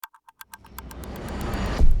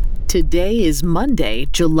Today is Monday,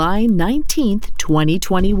 July 19th,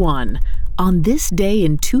 2021. On this day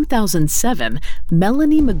in 2007,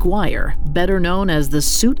 Melanie McGuire, better known as the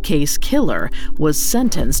Suitcase killer, was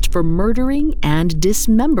sentenced for murdering and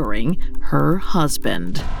dismembering her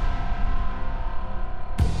husband.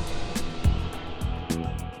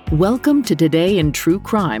 Welcome to Today in True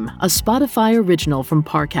Crime, a Spotify original from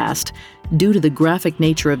Parcast. Due to the graphic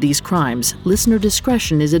nature of these crimes, listener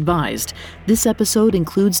discretion is advised. This episode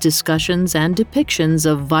includes discussions and depictions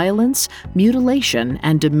of violence, mutilation,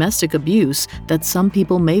 and domestic abuse that some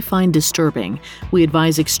people may find disturbing. We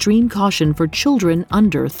advise extreme caution for children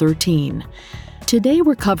under 13. Today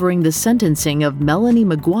we're covering the sentencing of Melanie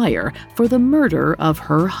McGuire for the murder of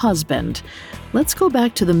her husband. Let's go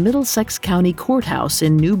back to the Middlesex County Courthouse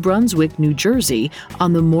in New Brunswick, New Jersey,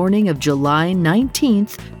 on the morning of July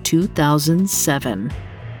 19th, 2007.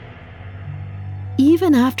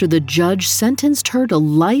 Even after the judge sentenced her to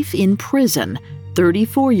life in prison,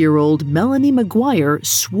 34-year-old Melanie McGuire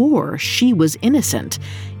swore she was innocent.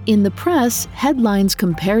 In the press, headlines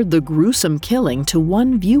compared the gruesome killing to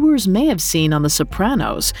one viewers may have seen on The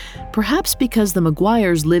Sopranos, perhaps because the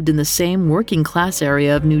McGuires lived in the same working-class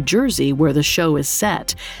area of New Jersey where the show is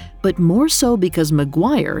set, but more so because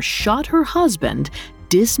McGuire shot her husband,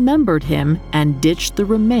 dismembered him, and ditched the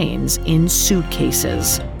remains in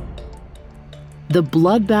suitcases. The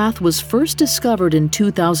bloodbath was first discovered in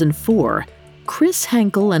 2004. Chris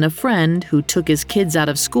Henkel and a friend who took his kids out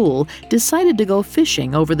of school decided to go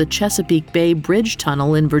fishing over the Chesapeake Bay Bridge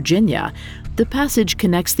Tunnel in Virginia. The passage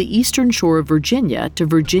connects the eastern shore of Virginia to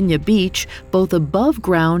Virginia Beach, both above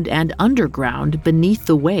ground and underground beneath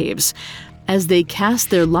the waves. As they cast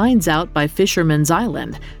their lines out by Fisherman's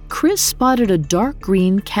Island, Chris spotted a dark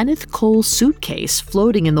green Kenneth Cole suitcase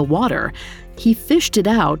floating in the water. He fished it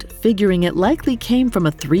out, figuring it likely came from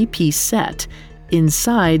a three-piece set.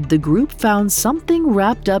 Inside, the group found something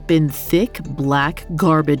wrapped up in thick, black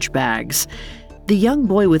garbage bags. The young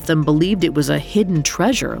boy with them believed it was a hidden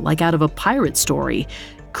treasure, like out of a pirate story.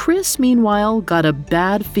 Chris, meanwhile, got a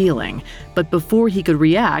bad feeling, but before he could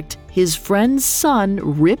react, his friend's son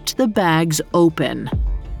ripped the bags open.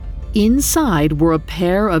 Inside were a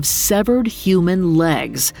pair of severed human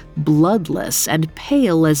legs, bloodless and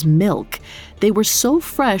pale as milk. They were so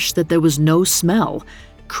fresh that there was no smell.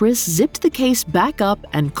 Chris zipped the case back up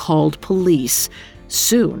and called police.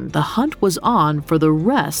 Soon, the hunt was on for the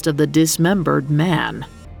rest of the dismembered man.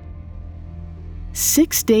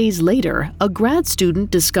 6 days later, a grad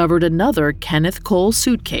student discovered another Kenneth Cole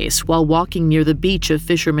suitcase while walking near the beach of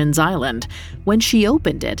Fisherman's Island. When she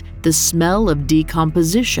opened it, the smell of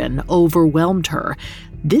decomposition overwhelmed her.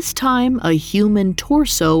 This time, a human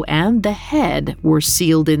torso and the head were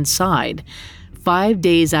sealed inside. 5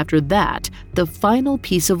 days after that, the final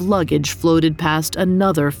piece of luggage floated past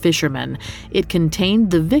another fisherman. It contained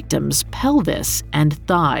the victim's pelvis and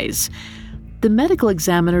thighs. The medical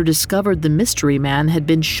examiner discovered the mystery man had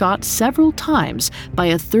been shot several times by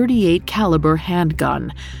a .38 caliber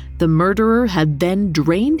handgun. The murderer had then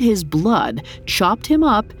drained his blood, chopped him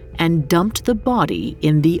up, and dumped the body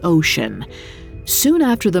in the ocean. Soon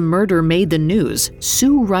after the murder made the news,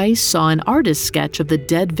 Sue Rice saw an artist sketch of the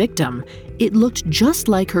dead victim. It looked just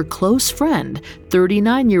like her close friend,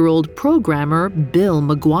 39-year-old programmer Bill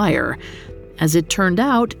McGuire. As it turned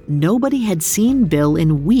out, nobody had seen Bill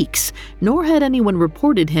in weeks, nor had anyone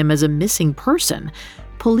reported him as a missing person.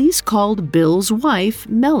 Police called Bill's wife,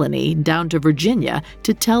 Melanie, down to Virginia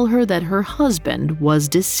to tell her that her husband was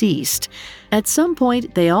deceased. At some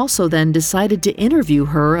point, they also then decided to interview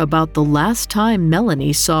her about the last time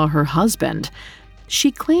Melanie saw her husband.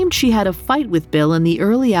 She claimed she had a fight with Bill in the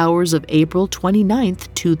early hours of April 29,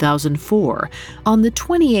 2004. On the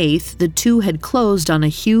 28th, the two had closed on a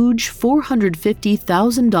huge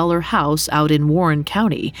 $450,000 house out in Warren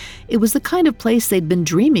County. It was the kind of place they'd been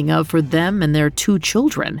dreaming of for them and their 2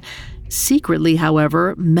 children. Secretly,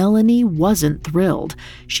 however, Melanie wasn't thrilled.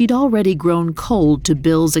 She'd already grown cold to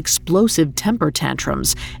Bill's explosive temper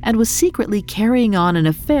tantrums and was secretly carrying on an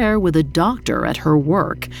affair with a doctor at her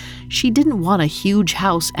work. She didn't want a huge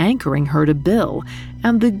house anchoring her to Bill,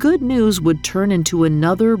 and the good news would turn into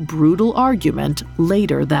another brutal argument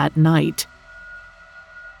later that night.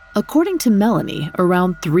 According to Melanie,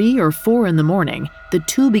 around 3 or 4 in the morning, the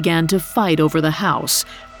two began to fight over the house.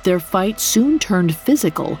 Their fight soon turned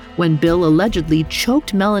physical when Bill allegedly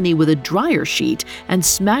choked Melanie with a dryer sheet and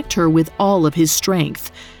smacked her with all of his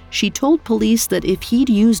strength. She told police that if he'd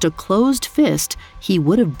used a closed fist, he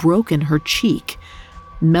would have broken her cheek.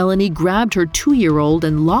 Melanie grabbed her 2-year-old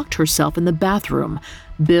and locked herself in the bathroom.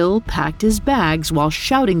 Bill packed his bags while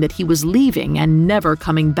shouting that he was leaving and never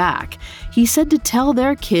coming back. He said to tell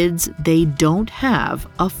their kids they don't have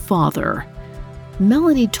a father.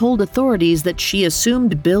 Melanie told authorities that she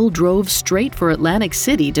assumed Bill drove straight for Atlantic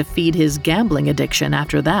City to feed his gambling addiction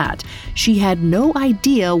after that. She had no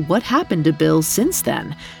idea what happened to Bill since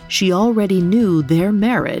then. She already knew their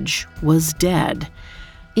marriage was dead.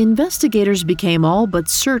 Investigators became all but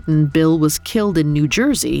certain Bill was killed in New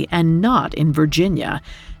Jersey and not in Virginia.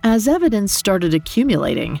 As evidence started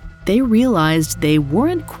accumulating, they realized they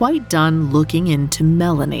weren't quite done looking into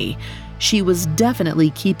Melanie. She was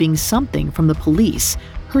definitely keeping something from the police.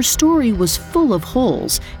 Her story was full of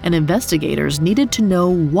holes, and investigators needed to know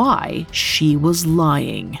why she was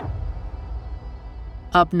lying.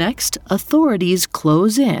 Up next, authorities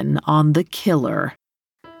close in on the killer.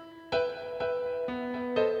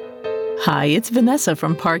 Hi, it's Vanessa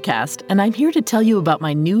from Parcast, and I'm here to tell you about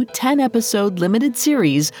my new 10-episode limited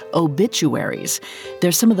series, Obituaries.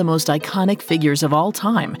 They're some of the most iconic figures of all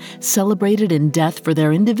time, celebrated in death for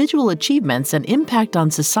their individual achievements and impact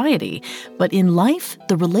on society. But in life,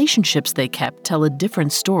 the relationships they kept tell a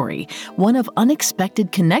different story, one of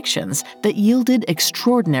unexpected connections that yielded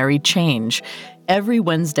extraordinary change. Every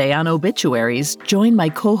Wednesday on Obituaries, join my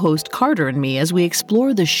co-host Carter and me as we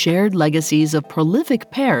explore the shared legacies of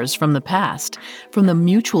prolific pairs from the past. From the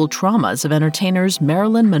mutual traumas of entertainers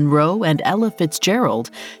Marilyn Monroe and Ella Fitzgerald,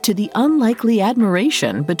 to the unlikely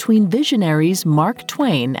admiration between visionaries Mark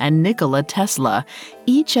Twain and Nikola Tesla.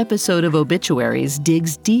 Each episode of Obituaries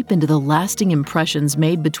digs deep into the lasting impressions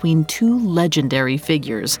made between two legendary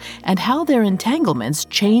figures and how their entanglements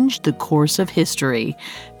changed the course of history.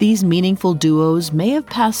 These meaningful duos may have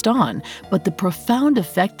passed on, but the profound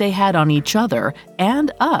effect they had on each other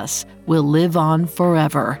and us will live on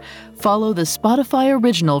forever. Follow the Spotify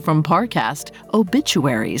original from Parcast,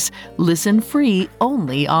 Obituaries. Listen free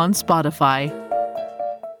only on Spotify.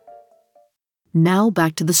 Now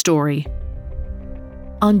back to the story.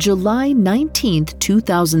 On July 19,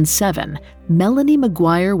 2007, Melanie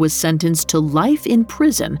McGuire was sentenced to life in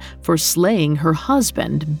prison for slaying her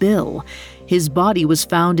husband, Bill. His body was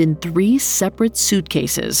found in 3 separate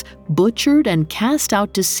suitcases, butchered and cast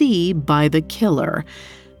out to sea by the killer.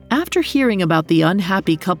 After hearing about the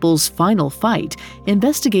unhappy couple's final fight,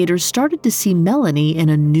 investigators started to see Melanie in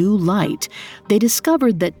a new light. They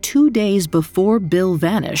discovered that 2 days before Bill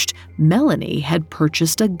vanished, Melanie had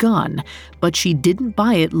purchased a gun, but she didn't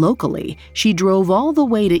buy it locally. She drove all the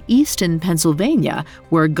way to Easton, Pennsylvania,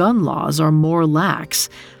 where gun laws are more lax.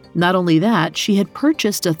 Not only that, she had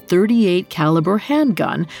purchased a .38 caliber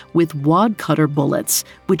handgun with wad cutter bullets,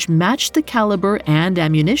 which matched the caliber and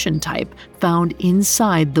ammunition type found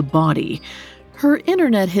inside the body. Her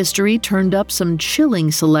internet history turned up some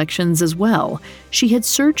chilling selections as well. She had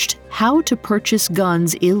searched how to purchase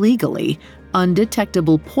guns illegally,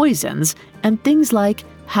 undetectable poisons, and things like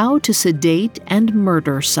how to sedate and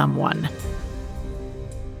murder someone.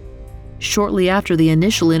 Shortly after the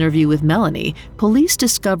initial interview with Melanie, police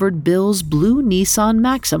discovered Bill's blue Nissan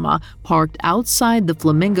Maxima parked outside the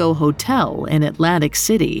Flamingo Hotel in Atlantic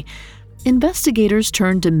City. Investigators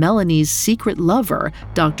turned to Melanie's secret lover,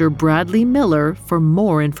 Dr. Bradley Miller, for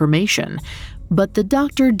more information. But the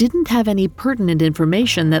doctor didn't have any pertinent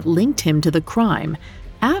information that linked him to the crime.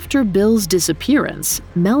 After Bill's disappearance,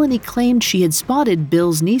 Melanie claimed she had spotted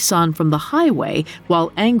Bill's Nissan from the highway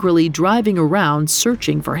while angrily driving around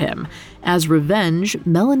searching for him. As revenge,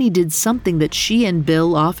 Melanie did something that she and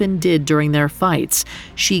Bill often did during their fights.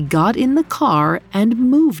 She got in the car and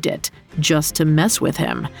moved it, just to mess with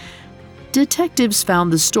him. Detectives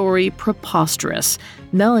found the story preposterous.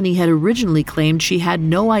 Melanie had originally claimed she had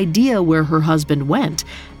no idea where her husband went.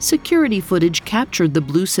 Security footage captured the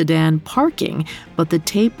blue sedan parking, but the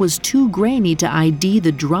tape was too grainy to ID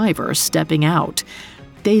the driver stepping out.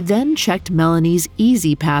 They then checked Melanie's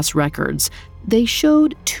E-ZPass records. They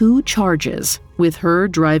showed 2 charges, with her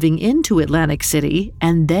driving into Atlantic City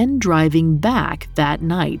and then driving back that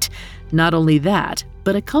night. Not only that,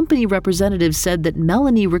 but a company representative said that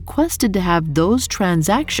Melanie requested to have those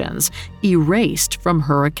transactions erased from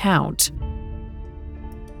her account.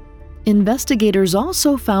 Investigators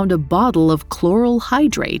also found a bottle of chloral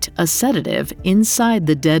hydrate, a sedative, inside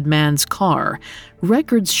the dead man's car.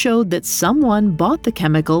 Records showed that someone bought the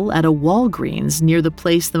chemical at a Walgreens near the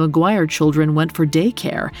place the McGuire children went for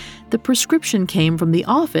daycare. The prescription came from the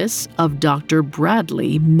office of Dr.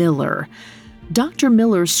 Bradley Miller. Dr.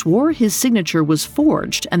 Miller swore his signature was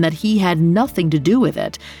forged and that he had nothing to do with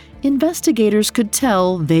it. Investigators could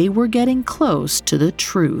tell they were getting close to the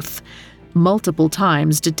truth. Multiple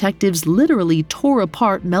times, detectives literally tore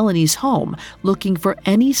apart Melanie's home, looking for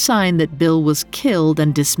any sign that Bill was killed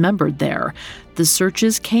and dismembered there. The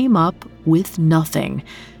searches came up with nothing.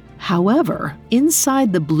 However,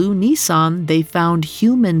 inside the blue Nissan, they found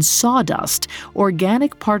human sawdust,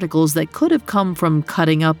 organic particles that could have come from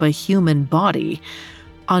cutting up a human body.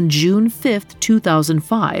 On June 5,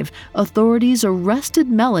 2005, authorities arrested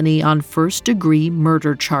Melanie on first-degree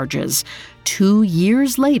murder charges. 2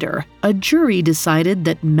 years later, a jury decided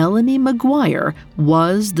that Melanie McGuire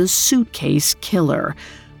was the Suitcase killer.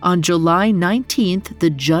 On July 19th,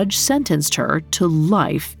 the judge sentenced her to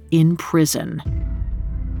life in prison.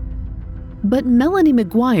 But Melanie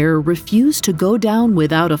McGuire refused to go down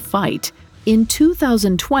without a fight. In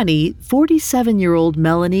 2020, 47-year-old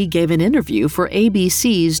Melanie gave an interview for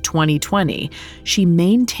ABC's 2020. She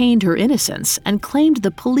maintained her innocence and claimed the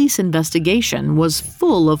police investigation was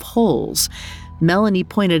full of holes. Melanie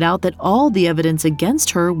pointed out that all the evidence against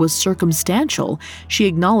her was circumstantial. She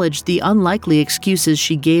acknowledged the unlikely excuses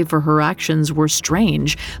she gave for her actions were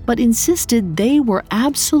strange, but insisted they were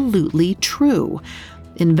absolutely true.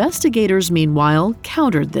 Investigators, meanwhile,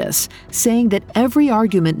 countered this, saying that every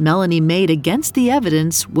argument Melanie made against the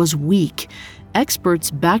evidence was weak.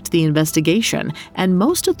 Experts backed the investigation, and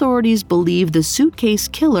most authorities believe the Suitcase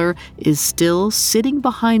killer is still sitting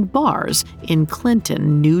behind bars in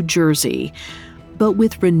Clinton, New Jersey. But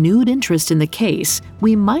with renewed interest in the case,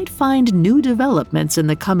 we might find new developments in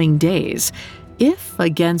the coming days. If,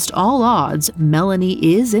 against all odds,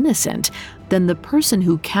 Melanie is innocent, then the person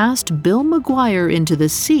who cast Bill McGuire into the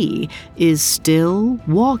sea is still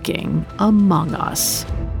walking among us.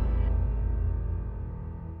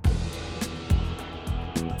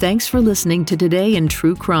 Thanks for listening to Today in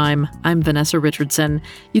True Crime. I'm Vanessa Richardson.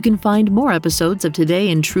 You can find more episodes of Today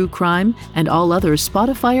in True Crime and all other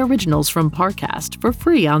Spotify originals from Parcast for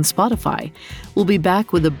free on Spotify. We'll be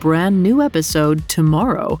back with a brand new episode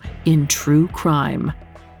tomorrow in True Crime.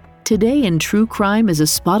 Today in True Crime is a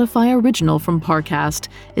Spotify original from Parcast.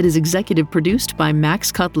 It is executive produced by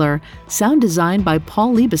Max Cutler, sound designed by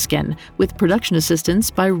Paul Liebeskin, with production assistance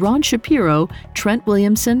by Ron Shapiro, Trent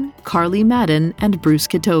Williamson, Carly Madden, and Bruce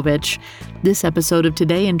Kitovich. This episode of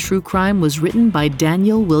Today in True Crime was written by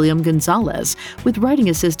Daniel William Gonzalez, with writing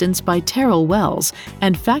assistance by Terrell Wells,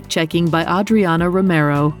 and fact-checking by Adriana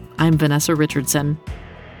Romero. I'm Vanessa Richardson.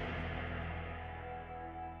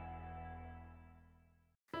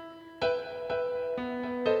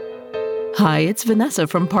 Hi, it's Vanessa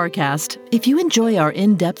from Parcast. If you enjoy our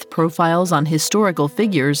in-depth profiles on historical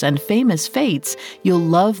figures and famous fates, you'll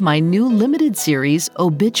love my new limited series,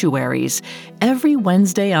 Obituaries. Every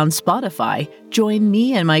Wednesday on Spotify, join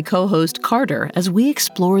me and my co-host Carter as we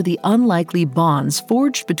explore the unlikely bonds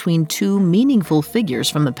forged between two meaningful figures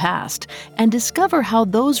from the past and discover how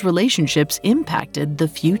those relationships impacted the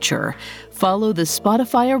future. Follow the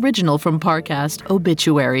Spotify original from Parcast,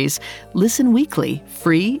 Obituaries. Listen weekly,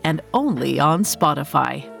 free and only on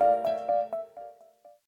Spotify.